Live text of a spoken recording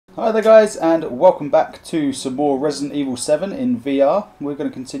Hi there guys, and welcome back to some more Resident Evil 7 in VR. We're going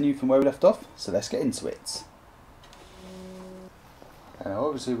to continue from where we left off, so let's get into it.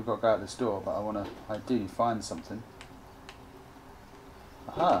 Obviously we've got to go out this door, but I want to ideally find something.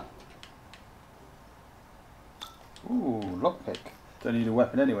 Aha! Ooh, lockpick. Don't need a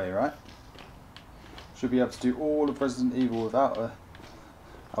weapon anyway, right? Should be able to do all of Resident Evil without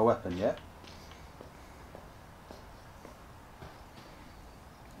a weapon yet.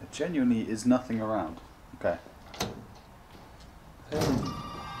 There genuinely is nothing around. Okay.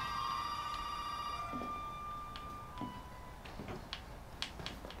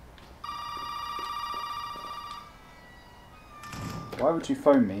 Why would you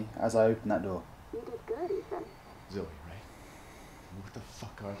phone me as I open that door? You did good, Ethan. Zoe, right? What the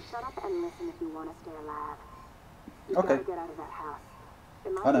fuck are you? Shut up and listen if you want to stay alive. You Okay. gotta get out of that house. It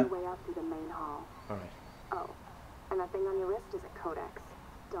I might know. be way up through the main hall. Alright. Oh, and that thing on your wrist is a codex.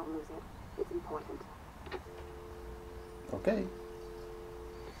 Don't lose it. It's important. Okay.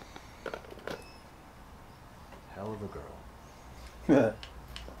 Hell of a girl.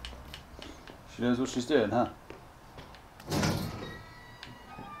 She knows what she's doing, huh?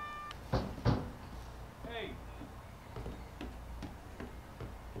 Hey,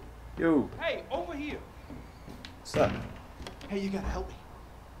 Yo, hey, over here. what's up? Hey, you gotta help me.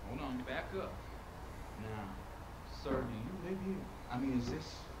 Hold on, back up. Now, sir, do you live here? I mean, is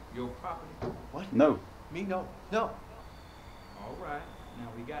this your property? What? No. Me? No. No. All right. Now,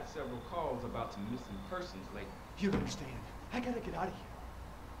 we got several calls about some missing persons lately. You don't understand. I gotta get out of here.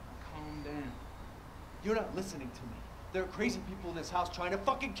 Calm down. You're not listening to me. There are crazy people in this house trying to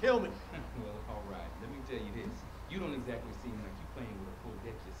fucking kill me. Well, all right. Let me tell you this. You don't exactly seem like you're playing with a full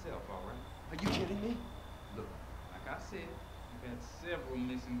deck yourself, all right? Are you kidding me? Look, like I said, you've had several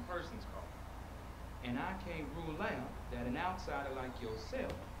missing persons calls. And I can't rule out that an outsider like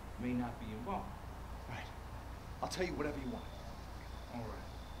yourself may not be involved. Right. I'll tell you whatever you want. All right.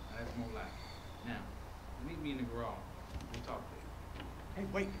 Now, that's more like it. Now, meet me in the garage. We'll talk later. Hey,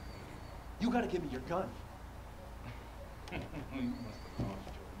 wait. You gotta give me your gun. You must have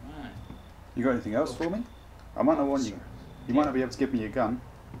lost your mind. You got anything else for me? I might not want you. You might not be able to give me your gun.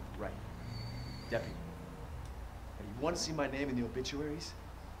 Right. Deputy. And you want to see my name in the obituaries?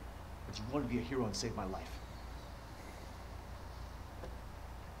 But you want to be a hero and save my life.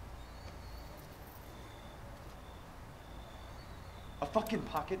 A fucking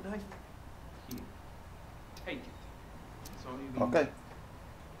pocket knife? Here. Take it. That's all you need. Okay.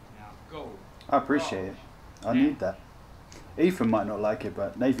 Now go. I appreciate it. I need that. Ethan might not like it,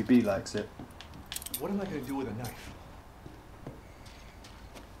 but Navy B likes it. What am I gonna do with a knife?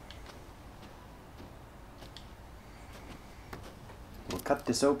 We'll cut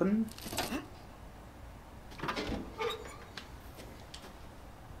this open.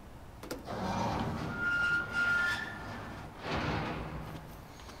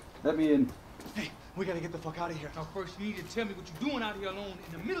 Let me in. Hey, we gotta get the fuck out of here. Now first you need to tell me what you're doing out here alone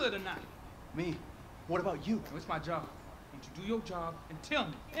in the middle of the night. Me? What about you? Now, it's my job. Won't you do your job and tell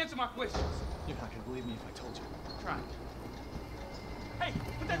me? Answer my questions. You're not gonna believe me if I told you. Try it. Hey,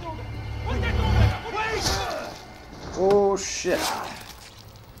 put that door back. Put that door back. Wait! Oh shit.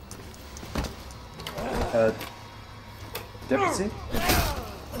 Deputy?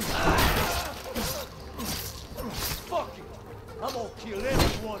 Fuck it! I'm gonna kill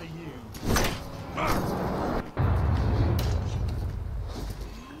every one of you!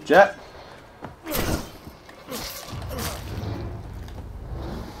 Jet?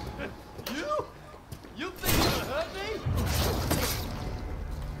 You think you're gonna hurt me?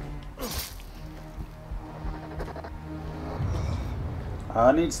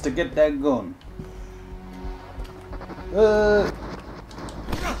 I needs to get that gun.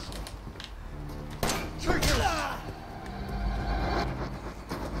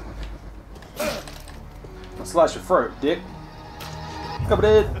 I'll slice your throat, dick. Come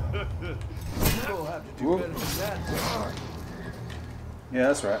in. You'll have to do better than that. Yeah,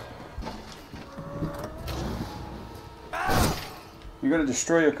 that's right. You're gonna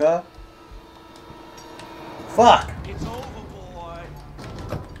destroy your car? Fuck! It's over, boy.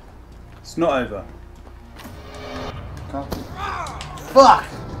 It's not over. Can't. Fuck!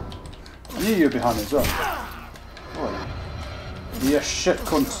 I knew you were behind me as well. Boy. You shit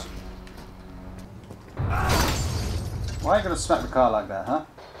cunt. Why are you gonna smack the car like that, huh?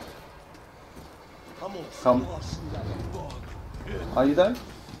 I'm gonna Come. floss you like a bug. Are you though?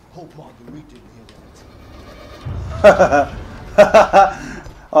 Hope Marguerite didn't hear that.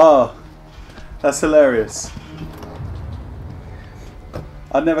 Oh, that's hilarious.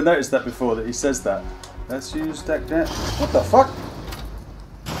 I'd never noticed that before, that he says that. Let's use that. What the fuck?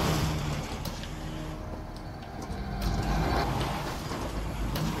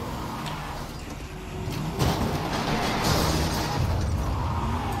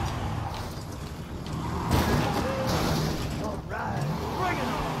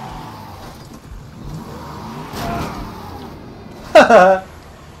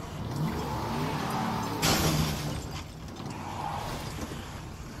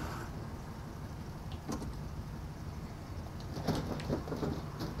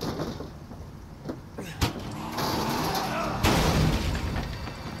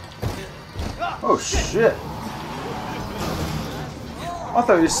 Oh shit! I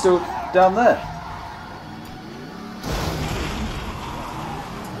thought he was still down there.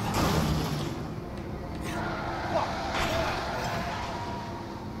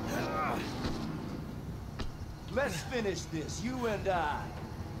 Let's finish this, you and I.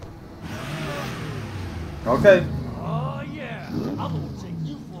 Okay. Oh yeah, I'm gonna take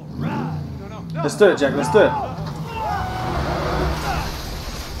you for a ride. No. Let's do it, Jack. Let's do it.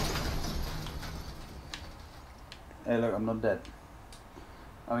 Hey, look, I'm not dead.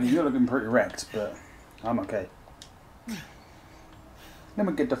 I mean, you're looking pretty wrecked, but I'm okay. Let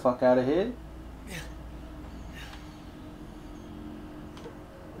me get the fuck out of here.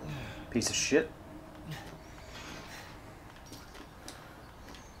 Piece of shit.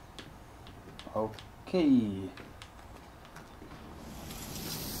 Okay.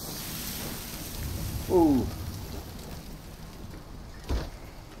 Ooh.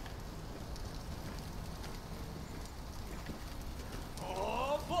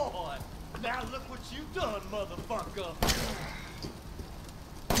 Oh boy! Now look what you've done, motherfucker!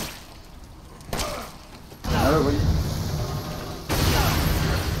 No, wait.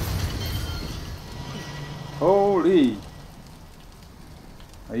 Holy!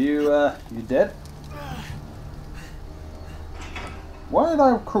 Are you dead? Why did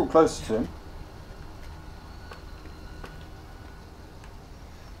I crawl closer to him?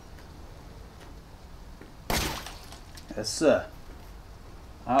 Yes, sir.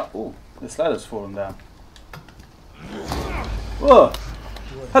 Oh, this ladder's fallen down. Whoa!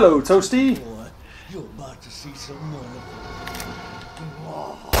 Hello, Toasty! Boy, you're about to see some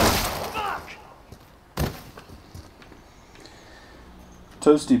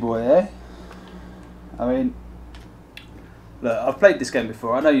Toasty boy, eh? I mean, look, I've played this game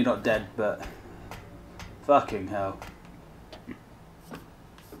before. I know you're not dead, but fucking hell.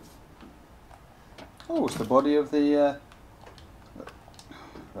 Oh, it's the body of the.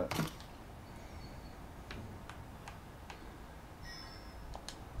 Look.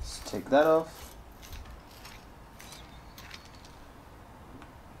 Let's take that off.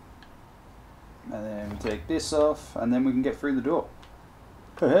 And then we take this off, and then we can get through the door.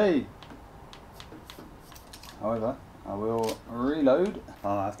 Hey! However, I will reload.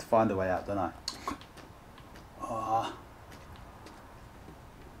 Oh, I have to find a way out, don't I? Oh.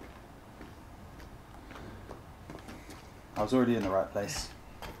 I was already in the right place.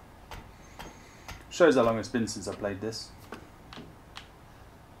 Shows how long it's been since I played this.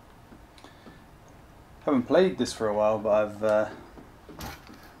 Haven't played this for a while, but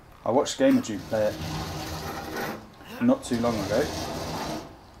I watched GamerTube play it not too long ago.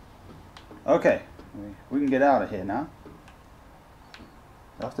 Okay, we can get out of here now.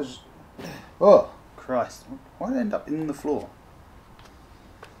 I have to just... Oh, Christ. Why did I end up in the floor?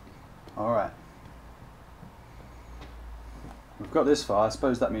 Alright. We've got this far. I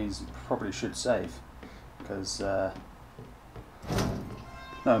suppose that means we probably should save. Because, no,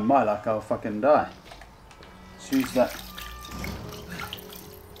 in my luck, I'll fucking die. Let's use that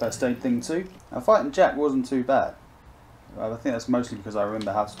first aid thing too. Now, fighting Jack wasn't too bad. I think that's mostly because I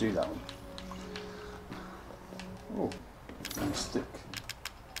remember how to do that one. Oh, and stick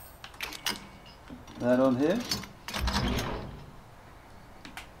that on here.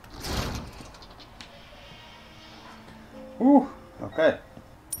 Ooh, okay.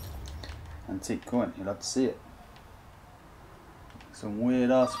 Antique coin, you'll have to see it. Some weird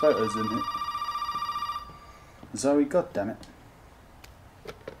ass photos in here. Zoe, goddammit.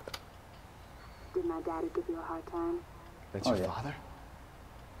 Did my daddy give you a hard time? That's Oh, your yeah. father?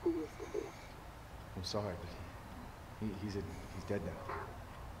 He used to be. I'm sorry, but he's dead now.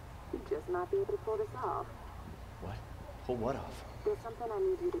 You'd just not be able to pull this off. What? Pull what off? There's something I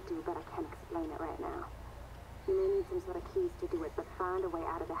need you to do, but I can't explain it right now. You may need some sort of keys to do it, but find a way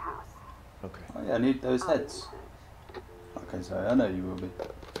out of the house. Okay. Oh yeah, I need those I'll be in heads. touch. Okay, sorry, I know you will be.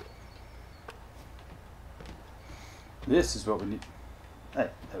 This is what we need. Hey,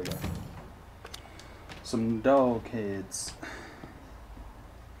 there we go. Some dog heads.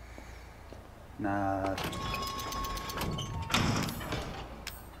 Nah.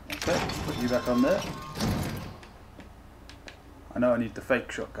 Okay, put you back on there. I know I need the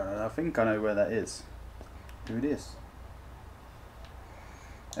fake shotgun, and I think I know where that is. Who it is?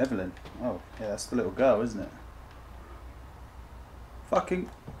 Evelyn. Oh, yeah, that's the little girl, isn't it? Fucking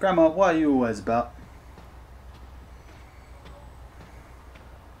Grandma, why are you always about?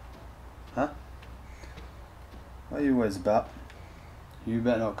 what it's about. You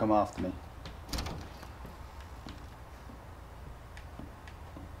better not come after me.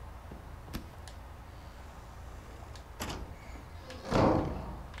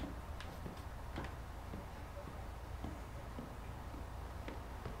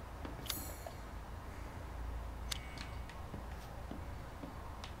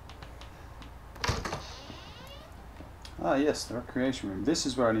 Ah yes, the recreation room. This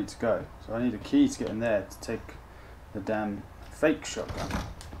is where I need to go. So I need a key to get in there to take the damn fake shotgun.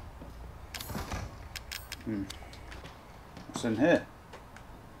 What's in here?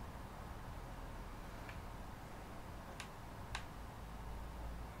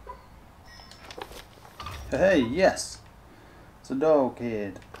 Hey, yes! It's a dog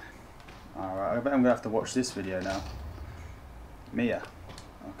kid. Alright, I bet I'm going to have to watch this video now. Mia.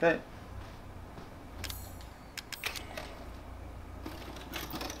 Okay.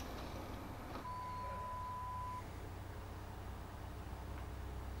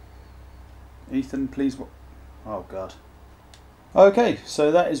 Ethan, please. Oh god. Okay,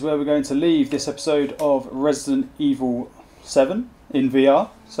 so that is where we're going to leave this episode of Resident Evil 7 in VR.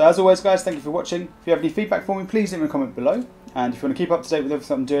 So as always guys, thank you for watching. If you have any feedback for me, please leave a comment below. And if you want to keep up to date with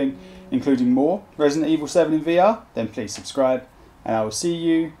everything I'm doing, including more Resident Evil 7 in VR, then please subscribe. And I will see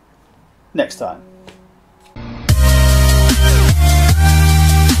you next time.